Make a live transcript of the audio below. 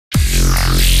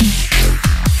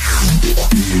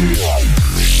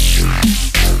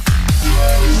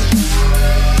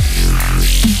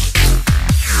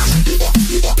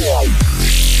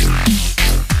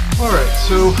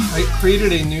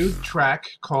created a new track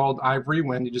called Ivory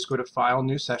Wind. You just go to File,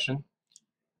 New Session,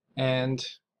 and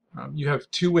you have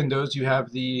two windows. You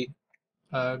have the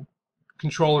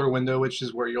controller window, which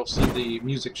is where you'll see the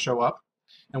music show up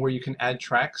and where you can add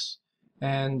tracks.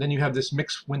 And then you have this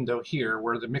mix window here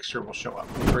where the mixer will show up.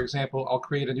 For example, I'll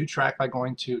create a new track by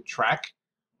going to Track,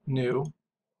 New.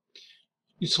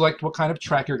 You select what kind of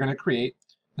track you're going to create.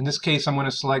 In this case, I'm going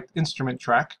to select Instrument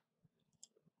Track.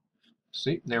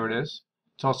 See, there it is.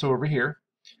 It's also over here.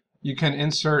 You can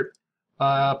insert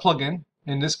a plugin.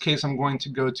 In this case, I'm going to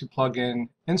go to Plugin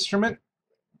Instrument,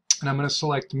 and I'm going to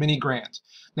select Mini Grand.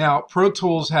 Now, Pro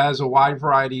Tools has a wide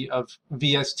variety of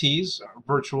VSTs,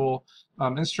 virtual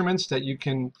instruments that you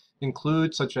can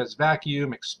include, such as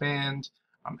vacuum, expand,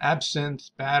 absinthe,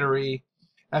 battery,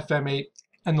 FM8,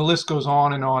 and the list goes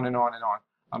on and on and on and on.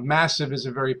 Massive is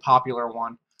a very popular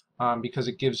one because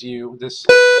it gives you this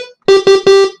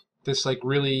like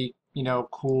really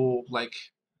cool like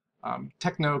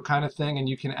techno kind of thing, and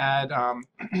you can add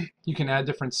you can add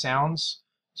different sounds.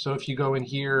 So if you go in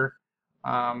here,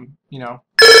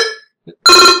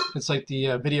 it's like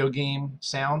the video game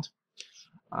sound.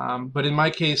 But in my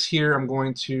case here, I'm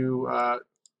going to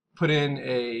put in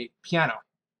a piano.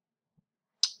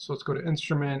 So let's go to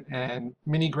Instrument and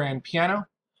Mini Grand Piano,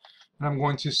 and I'm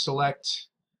going to select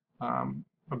a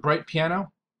bright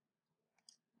piano.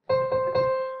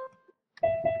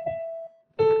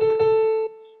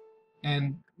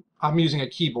 And I'm using a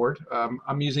keyboard.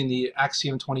 I'm using the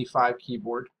Axiom 25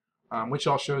 keyboard, which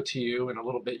I'll show to you in a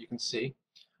little bit. You can see.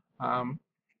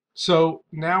 So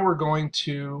now we're going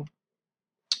to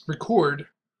record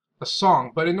a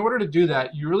song, but in order to do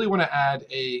that, you really want to add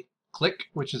a click,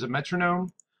 which is a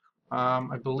metronome.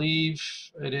 I believe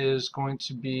it is going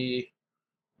to be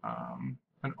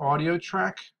an audio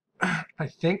track, I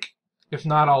think. If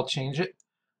not, I'll change it.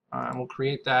 We'll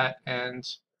create that, and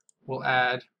we'll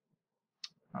add,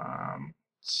 let's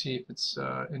see if it's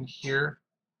in here.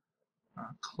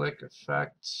 Click,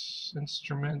 effect,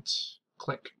 instrument,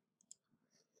 click.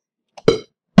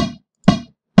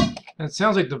 And it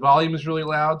sounds like the volume is really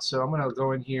loud, so I'm going to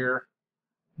go in here,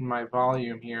 in my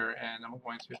volume here, and I'm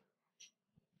going to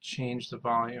change the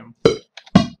volume. There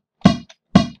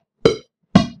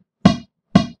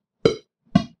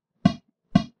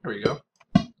we go.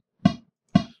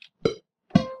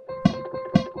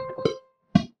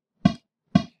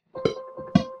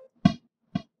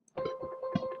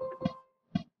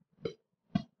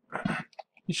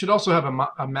 You should also have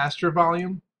a master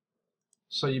volume,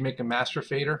 so you make a master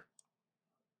fader.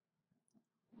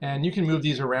 And you can move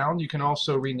these around. You can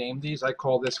also rename these. I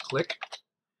call this click.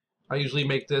 I usually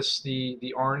make this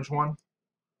the orange one,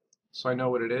 so I know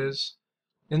what it is.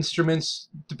 Instruments,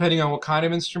 depending on what kind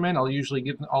of instrument,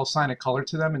 I'll assign a color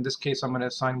to them. In this case, I'm going to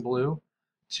assign blue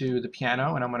to the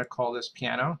piano, and I'm going to call this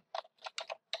piano.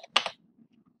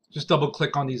 Just double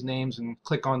click on these names and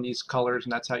click on these colors,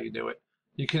 and that's how you do it.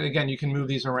 You can move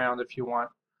these around if you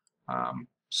want.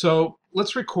 So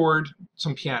let's record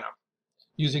some piano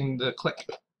using the click.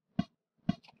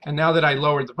 And now that I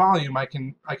lowered the volume, I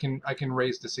can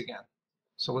raise this again.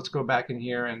 So let's go back in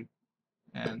here and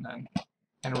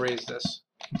raise this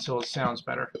until it sounds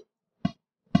better.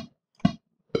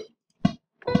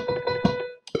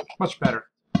 Much better.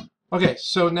 Okay,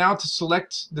 so now to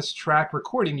select this track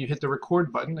recording, you hit the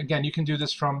record button. Again, you can do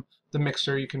this from the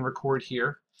mixer. You can record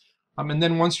here. And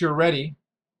then once you're ready,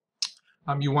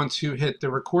 you want to hit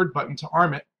the record button to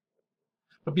arm it.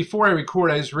 But before I record,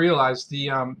 I just realized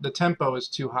the tempo is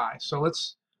too high. So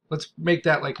let's make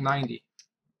that like 90.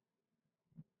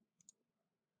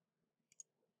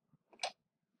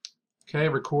 Okay,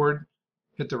 record.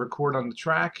 Hit the record on the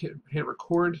track. Hit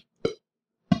record.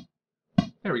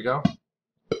 There we go.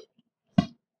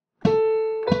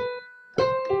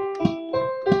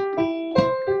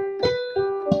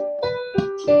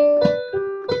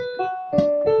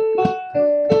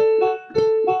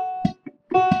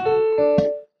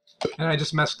 And I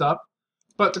just messed up.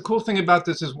 But the cool thing about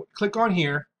this is click on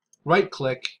here, right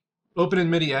click, open in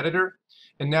MIDI editor,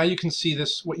 and now you can see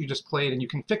this, what you just played, and you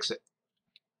can fix it.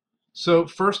 So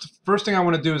first thing I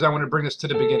want to do is I want to bring this to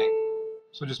the beginning.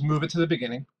 So just move it to the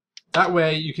beginning. That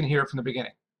way you can hear it from the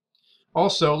beginning.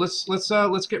 Also, let's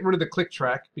get rid of the click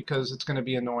track because it's going to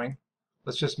be annoying.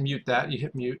 Let's just mute that. You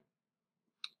hit mute.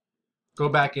 Go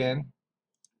back in.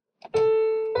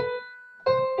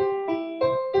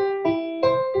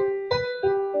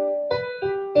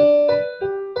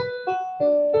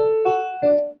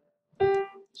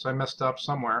 So I messed up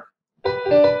somewhere.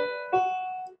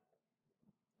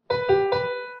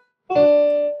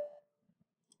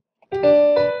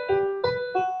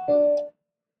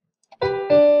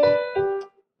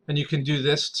 And you can do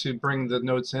this to bring the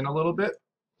notes in a little bit,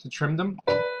 to trim them.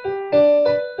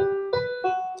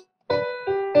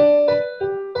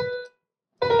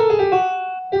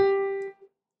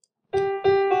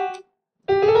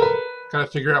 Gotta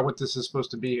figure out what this is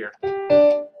supposed to be here.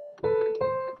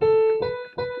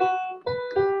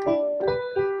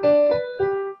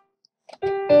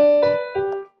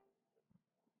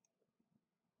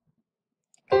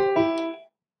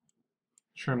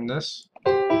 Trim this.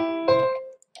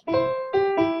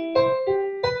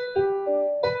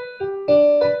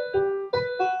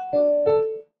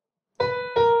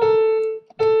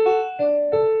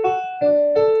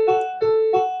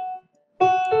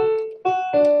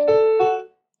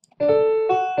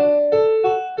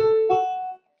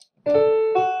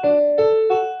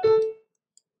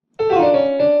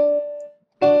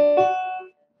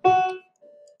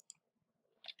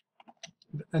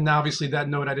 And now obviously that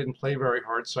note I didn't play very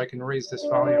hard, so I can raise this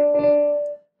volume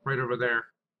right over there.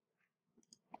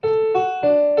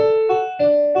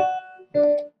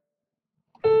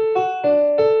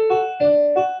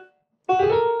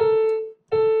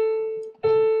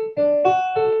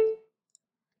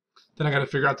 Then I got to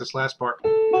figure out this last part.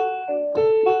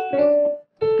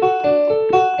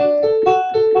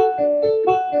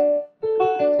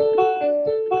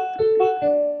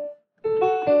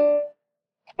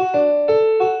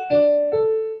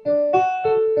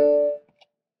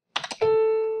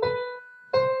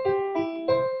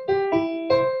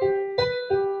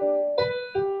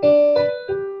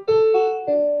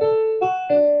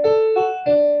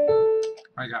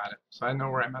 I got it, so I know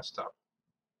where I messed up.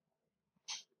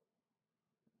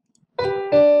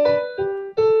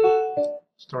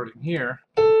 Starting here.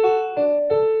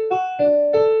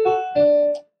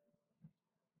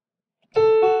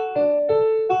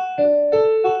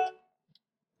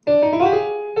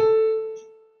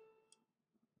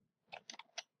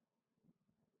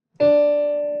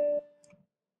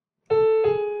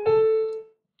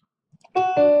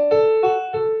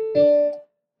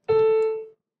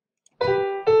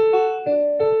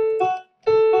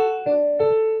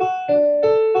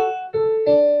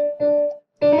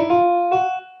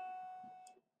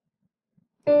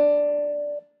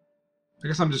 I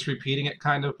guess I'm just repeating it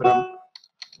kind of, but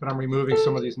I'm removing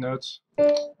some of these notes.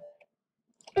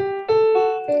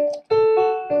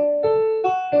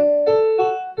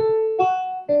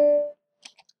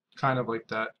 Kind of like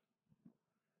that.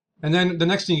 And then the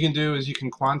next thing you can do is you can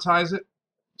quantize it.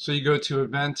 So you go to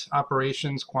Event,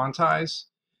 Operations, Quantize,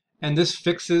 and this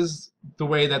fixes the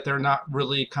way that they're not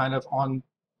really kind of on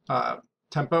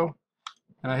tempo.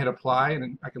 And I hit Apply,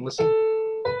 and I can listen.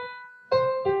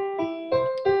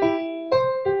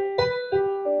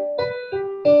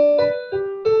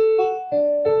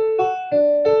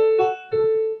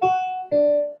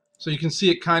 So you can see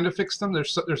it kind of fixed them.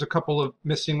 There's a couple of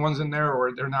missing ones in there,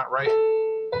 or they're not right.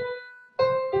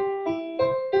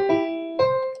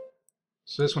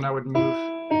 So this one I would move.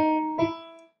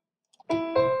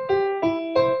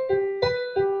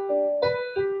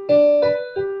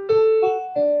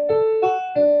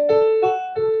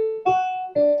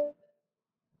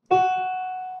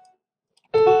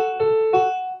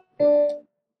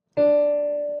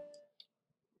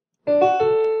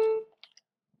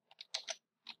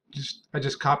 I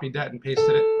just copied that and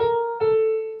pasted it.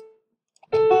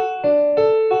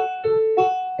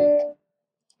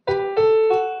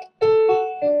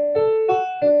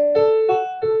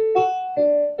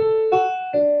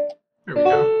 There we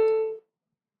go.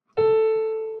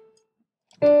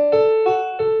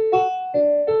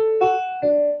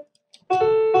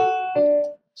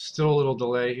 Still a little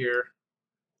delay here.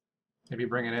 Maybe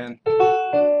bring it in.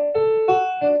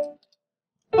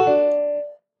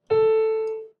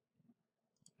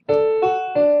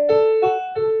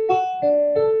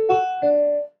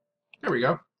 There we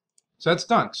go. So that's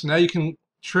done. So now you can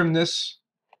trim this.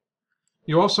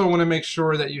 You also want to make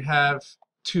sure that you have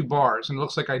 2 bars, and it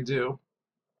looks like I do.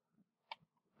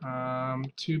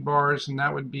 2 bars, and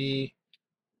that would be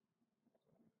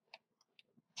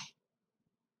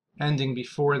ending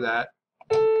before that.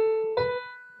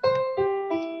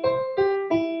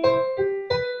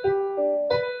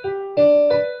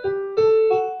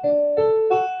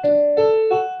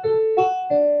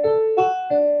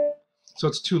 So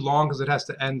it's too long because it has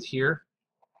to end here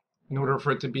in order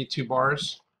for it to be 2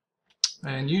 bars.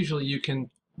 And usually you can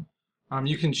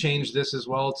change this as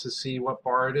well to see what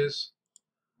bar it is.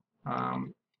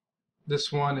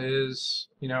 This one is,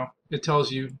 it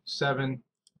tells you 7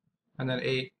 and then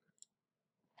 8.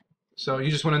 So you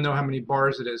just want to know how many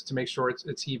bars it is to make sure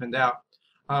it's evened out.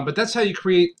 But that's how you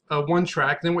create a 1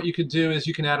 track. Then what you could do is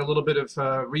you can add a little bit of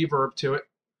reverb to it.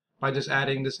 by just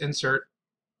adding this insert.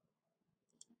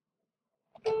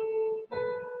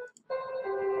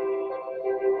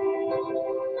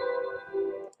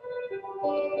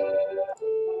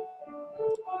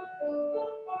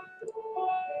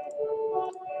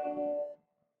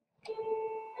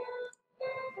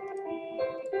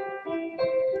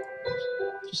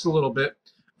 Just a little bit.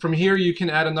 From here you can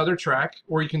add another track,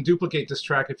 or you can duplicate this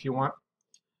track if you want.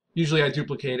 Usually I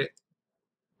duplicate it.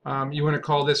 You want to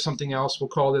call this something else, we'll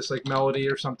call this like melody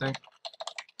or something.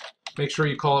 Make sure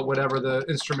you call it whatever the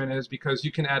instrument is, because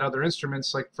you can add other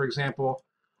instruments. Like for example,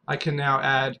 I can now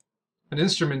add an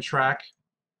instrument track,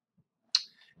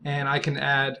 and I can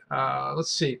add,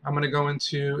 let's see, I'm going to go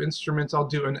into instruments, I'll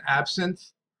do an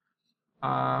absinthe.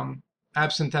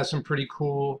 Absinthe has some pretty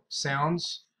cool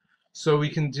sounds. So we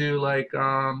can do like,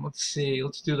 let's see,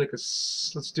 let's do a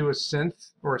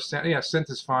synth, or yeah, synth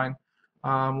is fine.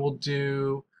 We'll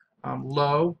do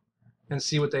low and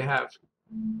see what they have.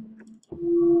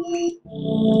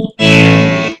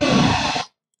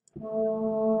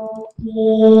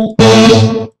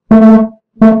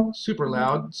 Super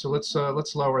loud, so let's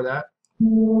lower that.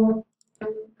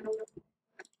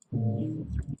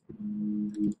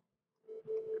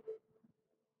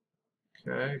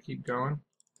 Okay, keep going.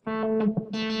 I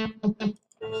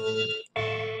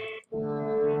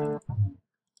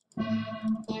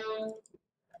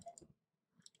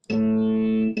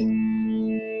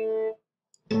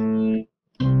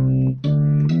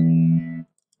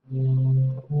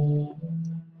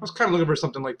was kind of looking for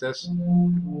something like this.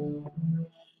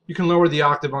 You can lower the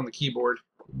octave on the keyboard.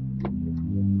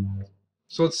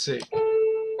 So let's see.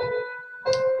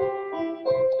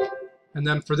 And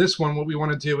then for this one, what we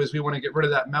want to do is we want to get rid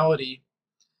of that melody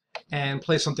and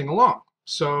play something along.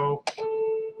 So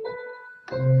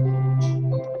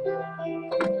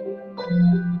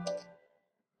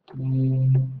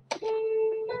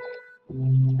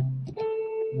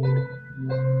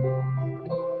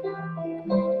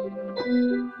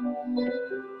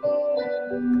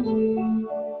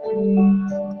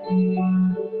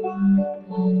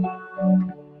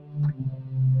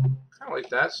kind of like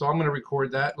that. So I'm going to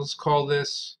record that. Let's call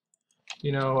this,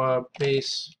 you know,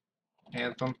 bass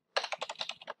anthem,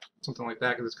 something like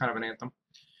that, because it's kind of an anthem.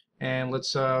 And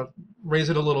let's raise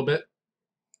it a little bit.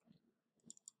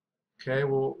 Okay,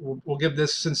 we'll give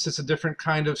this, since it's a different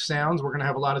kind of sounds, we're going to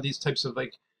have a lot of these types of,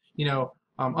 like, you know,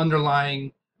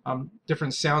 underlying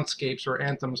different soundscapes or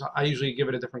anthems. I usually give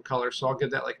it a different color, so I'll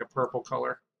give that like a purple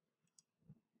color.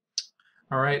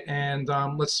 All right, and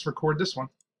let's record this one.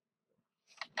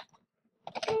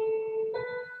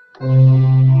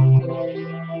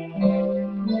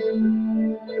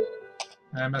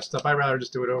 I messed up. I'd rather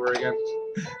just do it over again.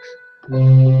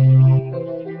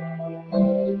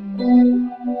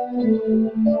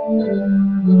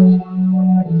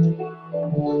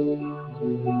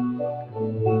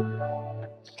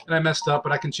 And I messed up,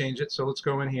 but I can change it. So let's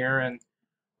go in here and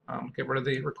get rid of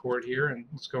the record here, and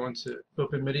let's go into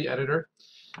Open MIDI Editor,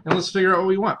 and let's figure out what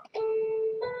we want.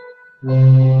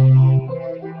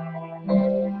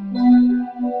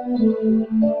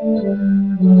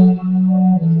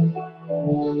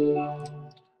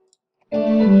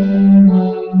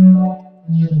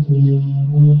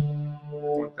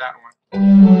 Want that one.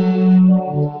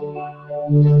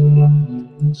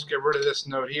 Just get rid of this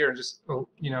note here and just,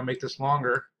 you know, make this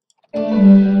longer. Get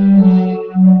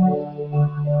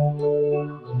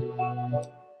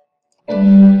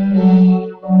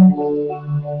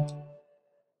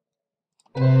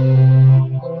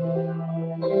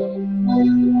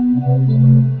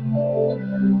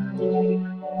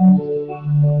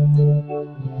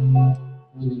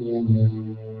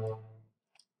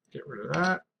rid of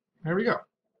that. There we go.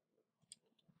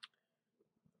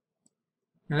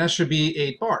 And that should be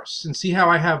 8 bars. And see how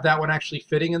I have that one actually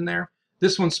fitting in there?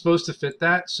 This one's supposed to fit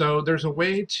that. So there's a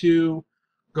way to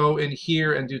go in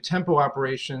here and do tempo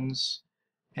operations.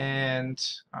 And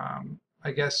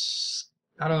I guess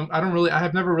I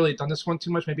have never really done this one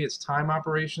too much. Maybe it's time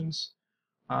operations.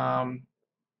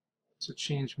 So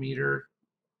change meter.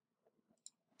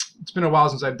 It's been a while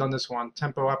since I've done this one.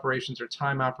 Tempo operations or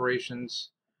time operations.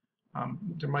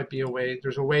 There might be a way.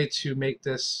 There's a way to make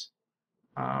this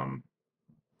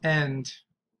end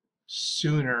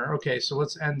sooner. Okay, so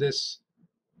let's end this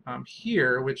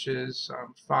here, which is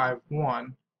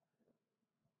 5-1.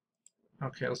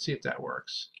 Okay, let's see if that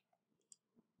works.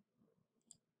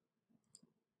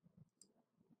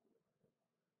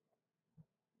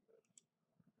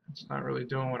 It's not really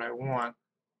doing what I want.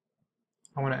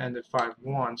 I want to end at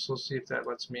 5-1, so let's see if that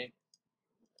lets me.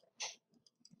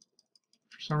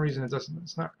 For some reason it doesn't.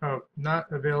 It's not. Oh,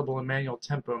 not available in manual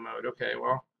tempo mode. Okay,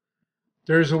 well,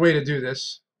 there's a way to do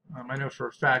this. I know for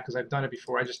a fact because I've done it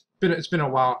before. It's been a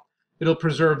while. It'll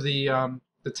preserve the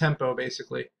tempo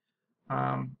basically.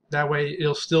 That way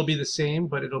it'll still be the same,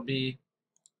 but it'll be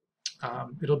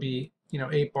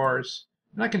 8 bars.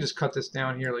 And I can just cut this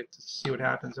down here, like to see what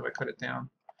happens if I cut it down.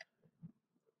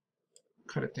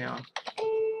 Cut it down.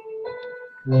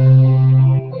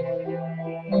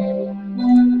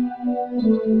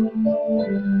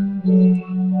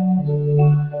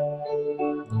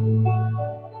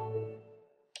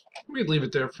 We leave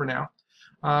it there for now.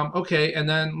 Okay, and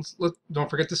then don't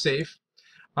forget to save.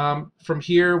 From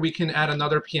here, we can add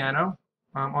another piano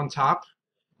on top.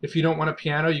 If you don't want a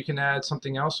piano, you can add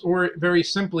something else, or very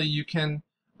simply, you can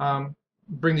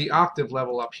bring the octave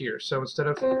level up here. So instead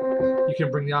of, you can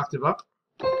bring the octave up.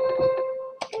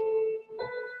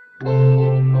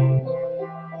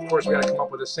 Of course, we got to come up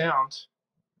with a sound.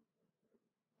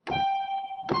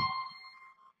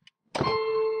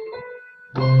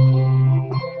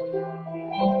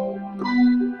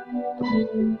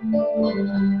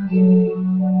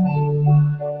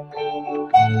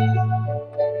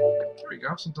 There we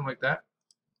go, something like that.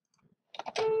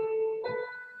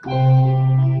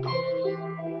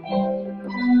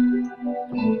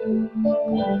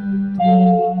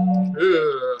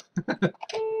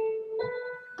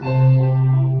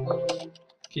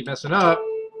 Keep messing up.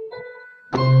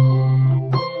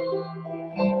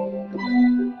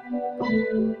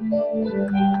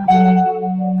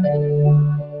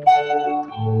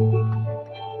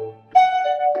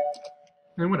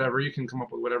 And whatever, you can come up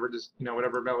with whatever, just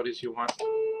whatever melodies you want.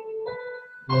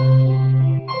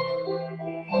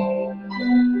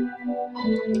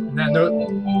 And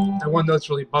that one note's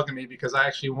really bugging me because I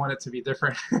actually want it to be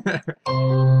different.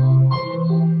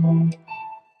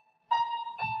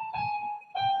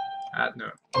 That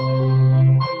note.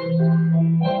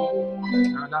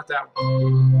 No, not that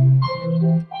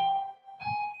one.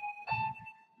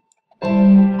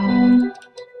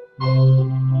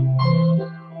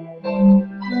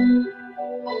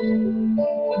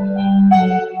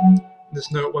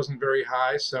 This note wasn't very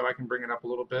high, so I can bring it up a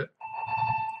little bit.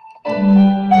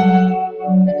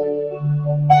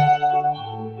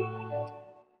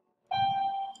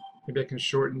 Maybe I can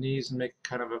shorten these and make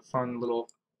kind of a fun little...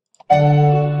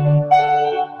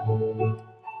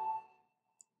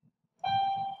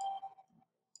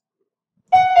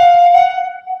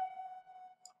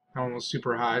 That one was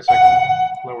super high, so I can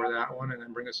lower that one and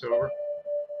then bring this over.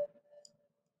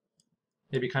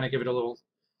 Maybe kind of give it a little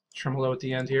tremolo at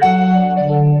the end here.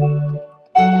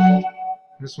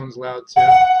 This one's loud too.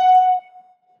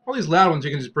 All these loud ones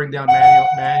you can just bring down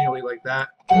manually like that.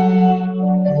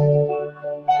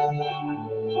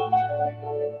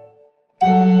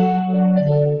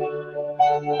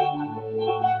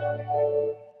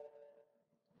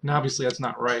 And obviously that's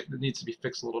not right. It needs to be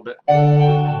fixed a little bit.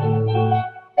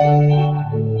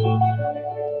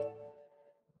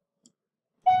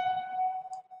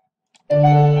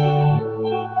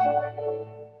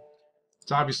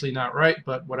 It's obviously not right,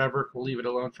 but whatever, we'll leave it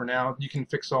alone for now. You can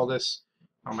fix all this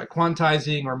by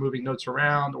quantizing or moving notes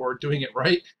around or doing it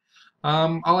right.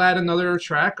 I'll add another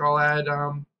track. I'll add,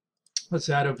 let's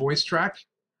add a voice track.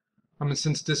 And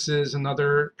since this is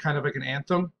another kind of like an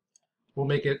anthem, we'll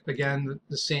make it, again,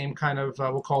 the same kind of,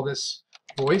 we'll call this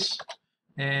voice.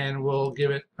 And we'll give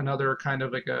it another kind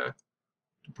of like a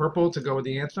purple to go with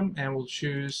the anthem. And we'll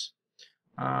choose,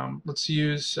 let's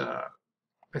use,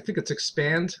 I think it's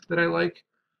Expand that I like.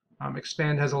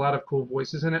 Expand has a lot of cool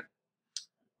voices in it.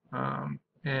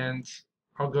 And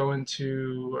I'll go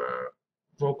into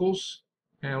vocals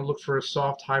and I'll look for a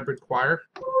soft hybrid choir.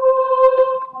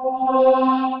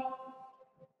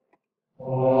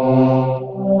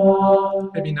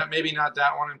 Maybe not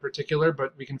that one in particular,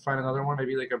 but we can find another one,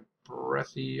 maybe like a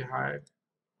breathy high.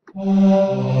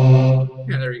 Yeah,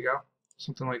 there you go.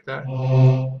 Something like that.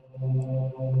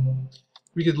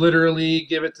 We could literally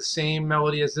give it the same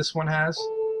melody as this one has.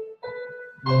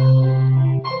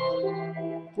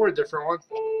 Or a different one.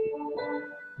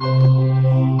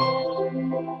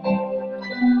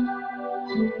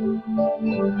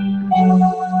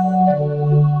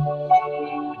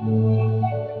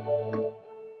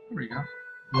 There we go.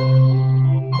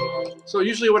 So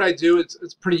usually what I do,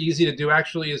 it's pretty easy to do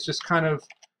actually, is just kind of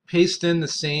paste in the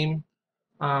same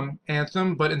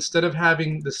anthem, but instead of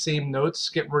having the same notes,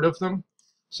 get rid of them.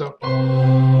 So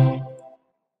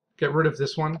get rid of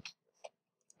this one.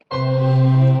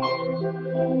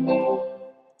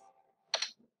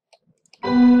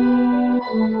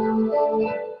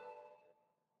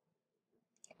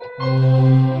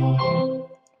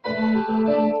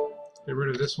 Get rid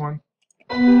of this one.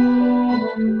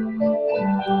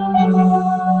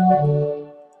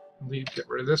 get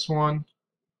rid of this one.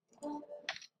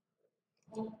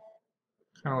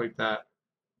 Kind of like that.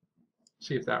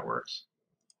 See if that works.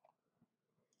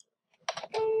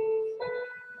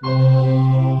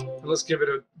 Let's give it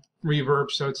a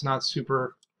reverb so it's not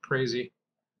super crazy.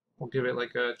 We'll give it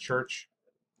like a church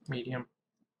medium.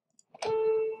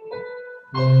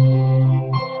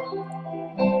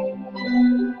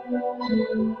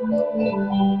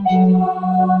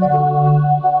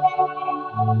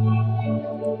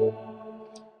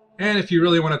 And if you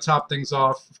really want to top things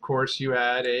off, of course, you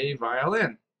add a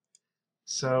violin.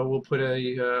 So we'll put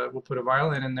a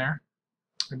violin in there.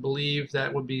 I believe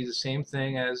that would be the same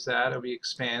thing as that. It'll be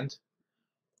expand,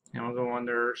 and we'll go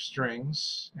under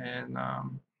strings and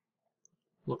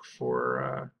look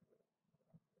for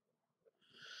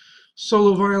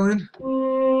solo violin.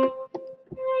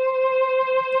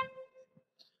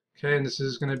 Okay, and this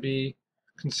is going to be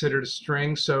considered a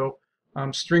string. So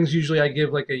strings usually I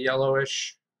give like a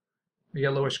yellowish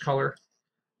color.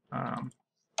 I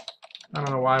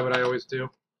don't know why, but I always do.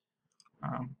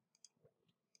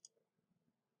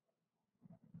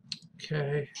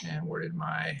 Okay, and where did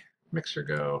my mixer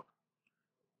go?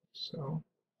 So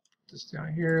this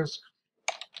down here is.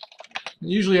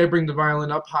 Usually I bring the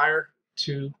violin up higher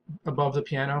to above the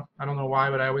piano. I don't know why,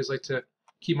 but I always like to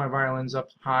keep my violins up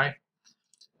high.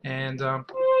 And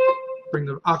bring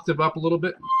the octave up a little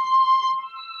bit.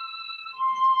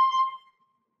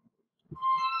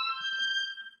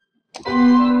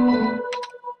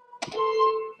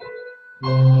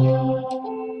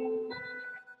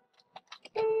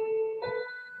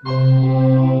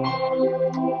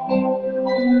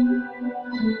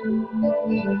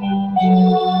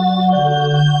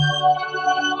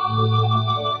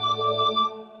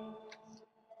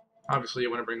 Obviously, you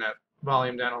want to bring that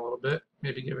volume down a little bit.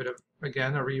 Maybe give it,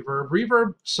 again, a reverb.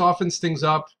 Reverb softens things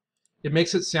up. It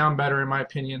makes it sound better, in my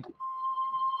opinion.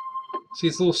 See,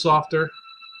 it's a little softer.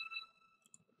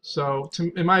 So,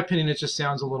 in my opinion, it just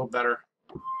sounds a little better.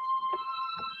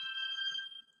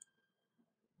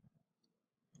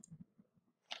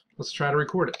 Let's try to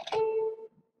record it.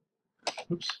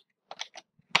 Oops.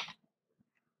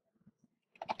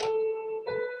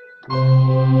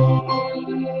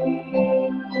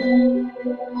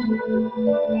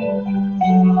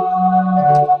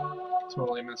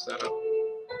 Totally messed that up.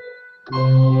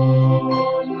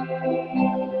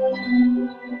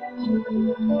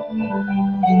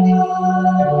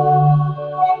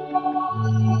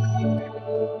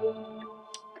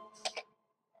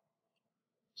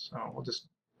 So we'll just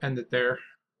end it there.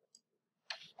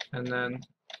 And then,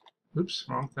 oops,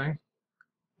 wrong thing.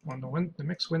 On the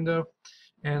mix window.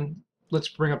 And let's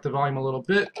bring up the volume a little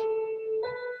bit.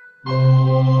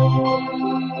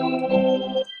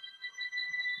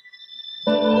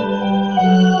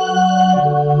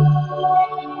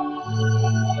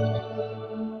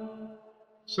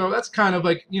 So that's kind of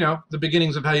like, you know, the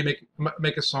beginnings of how you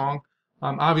make a song.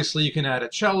 Obviously, you can add a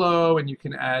cello, and you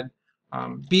can add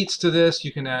beats to this.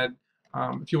 You can add,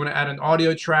 if you want to add an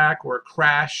audio track or a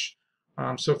crash.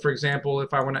 So, for example,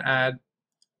 if I want to add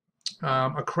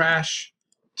a crash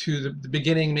to the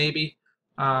beginning, maybe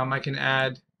I can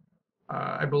add.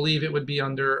 I believe it would be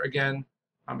under, again,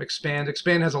 expand.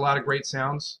 Expand has a lot of great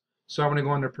sounds. So I want to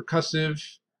go under percussive,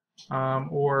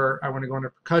 or I want to go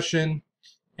under percussion.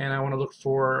 And I want to look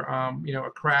for, you know, a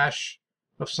crash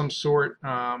of some sort.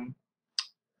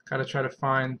 Gotta try to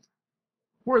find,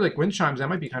 or like wind chimes. That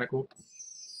might be kind of cool.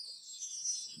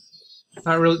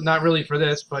 Not really for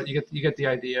this, but you get the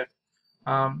idea.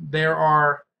 There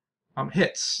are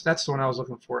hits. That's the one I was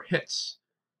looking for. Hits.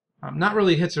 Not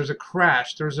really hits. There's a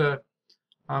crash. There's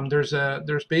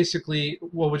basically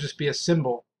what would just be a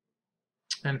cymbal.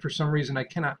 And for some reason I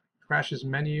cannot. Crashes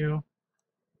menu.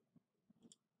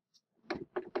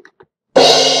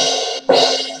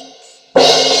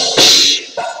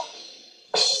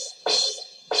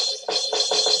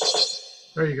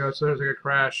 There you go. So there's like a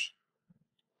crash.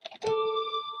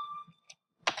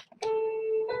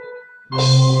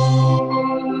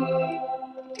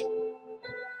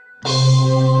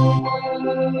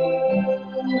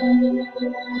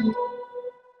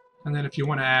 And then if you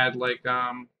want to add like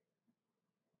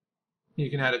you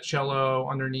can add a cello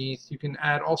underneath. You can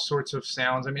add all sorts of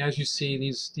sounds. I mean, as you see,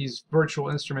 these virtual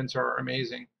instruments are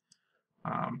amazing.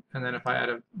 And then if I add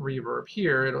a reverb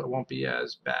here, it won't be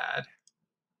as bad.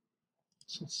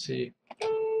 So let's see.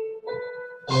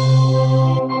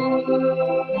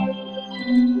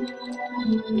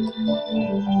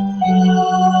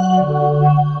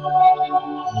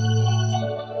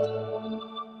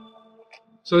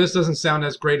 So this doesn't sound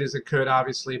as great as it could,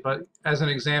 obviously, but as an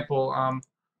example,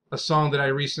 a song that I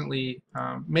recently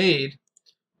made,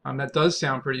 that does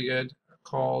sound pretty good,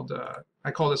 called,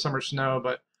 I called it Summer Snow,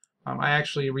 but I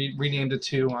actually renamed it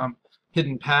to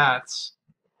Hidden Paths.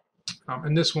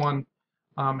 And this one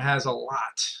has a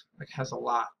lot,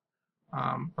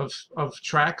 of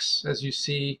tracks. As you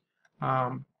see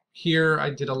here, I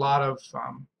did a lot of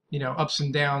ups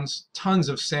and downs, tons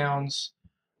of sounds.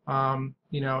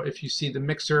 If you see the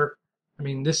mixer, I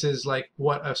mean, this is like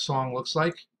what a song looks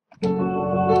like.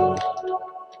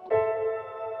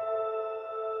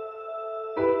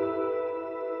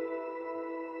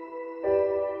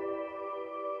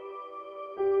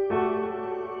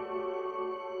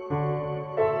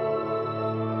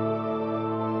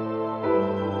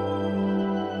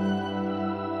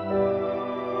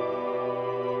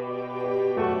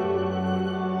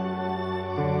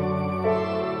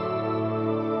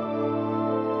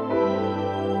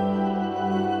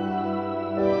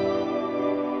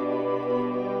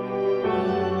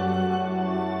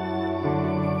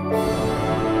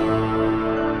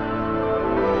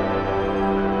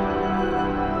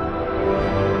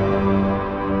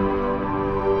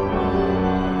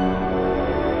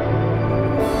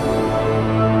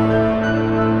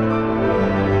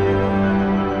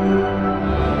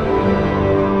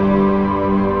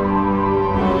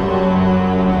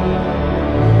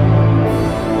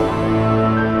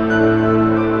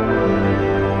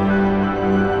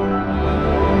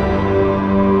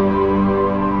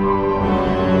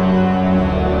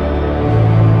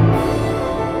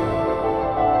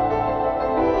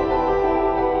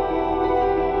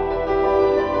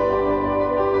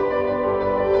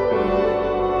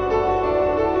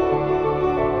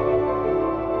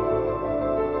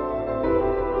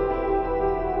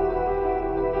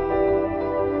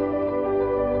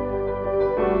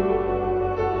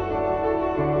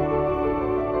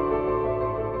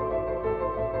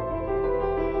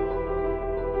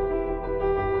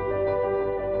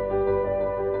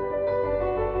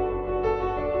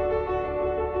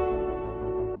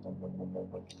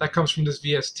 That comes from this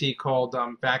VST called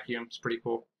Vacuum. It's pretty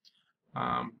cool.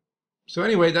 So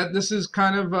anyway, this is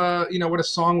kind of what a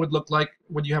song would look like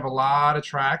when you have a lot of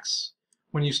tracks,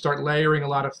 when you start layering a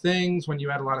lot of things, when you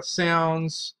add a lot of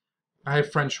sounds. I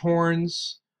have French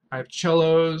horns, I have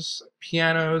cellos,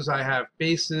 pianos, I have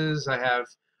basses, I have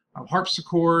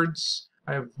harpsichords,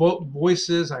 I have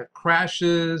voices, I have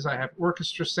crashes, I have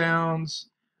orchestra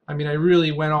sounds. I mean, I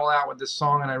really went all out with this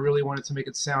song, and I really wanted to make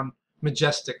it sound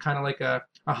majestic, kind of like a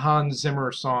Hans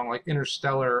Zimmer song, like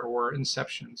Interstellar or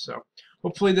Inception. So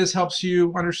hopefully this helps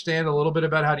you understand a little bit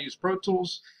about how to use Pro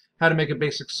Tools, how to make a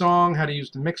basic song, how to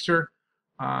use the mixer,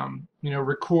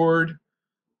 record.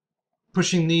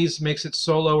 Pushing these makes it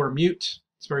solo or mute.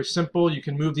 It's very simple. You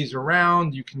can move these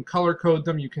around, you can color code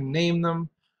them, you can name them,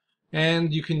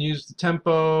 and you can use the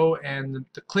tempo and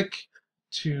the click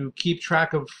to keep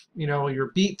track of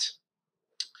your beat.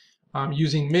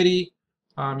 Using MIDI,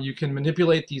 you can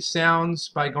manipulate these sounds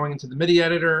by going into the MIDI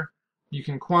editor. You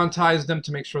can quantize them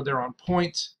to make sure they're on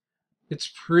point.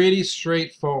 It's pretty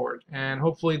straightforward, and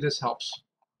hopefully this helps.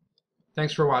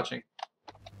 Thanks for watching.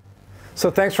 So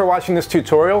thanks for watching this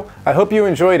tutorial. I hope you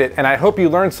enjoyed it, and I hope you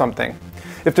learned something.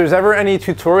 If there's ever any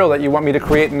tutorial that you want me to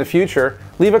create in the future,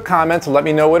 leave a comment to let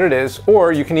me know what it is,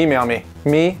 or you can email me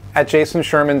at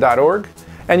jasonsherman.org.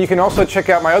 And you can also check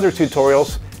out my other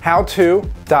tutorials,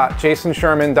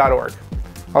 howto.jasonsherman.org.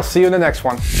 I'll see you in the next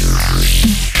one.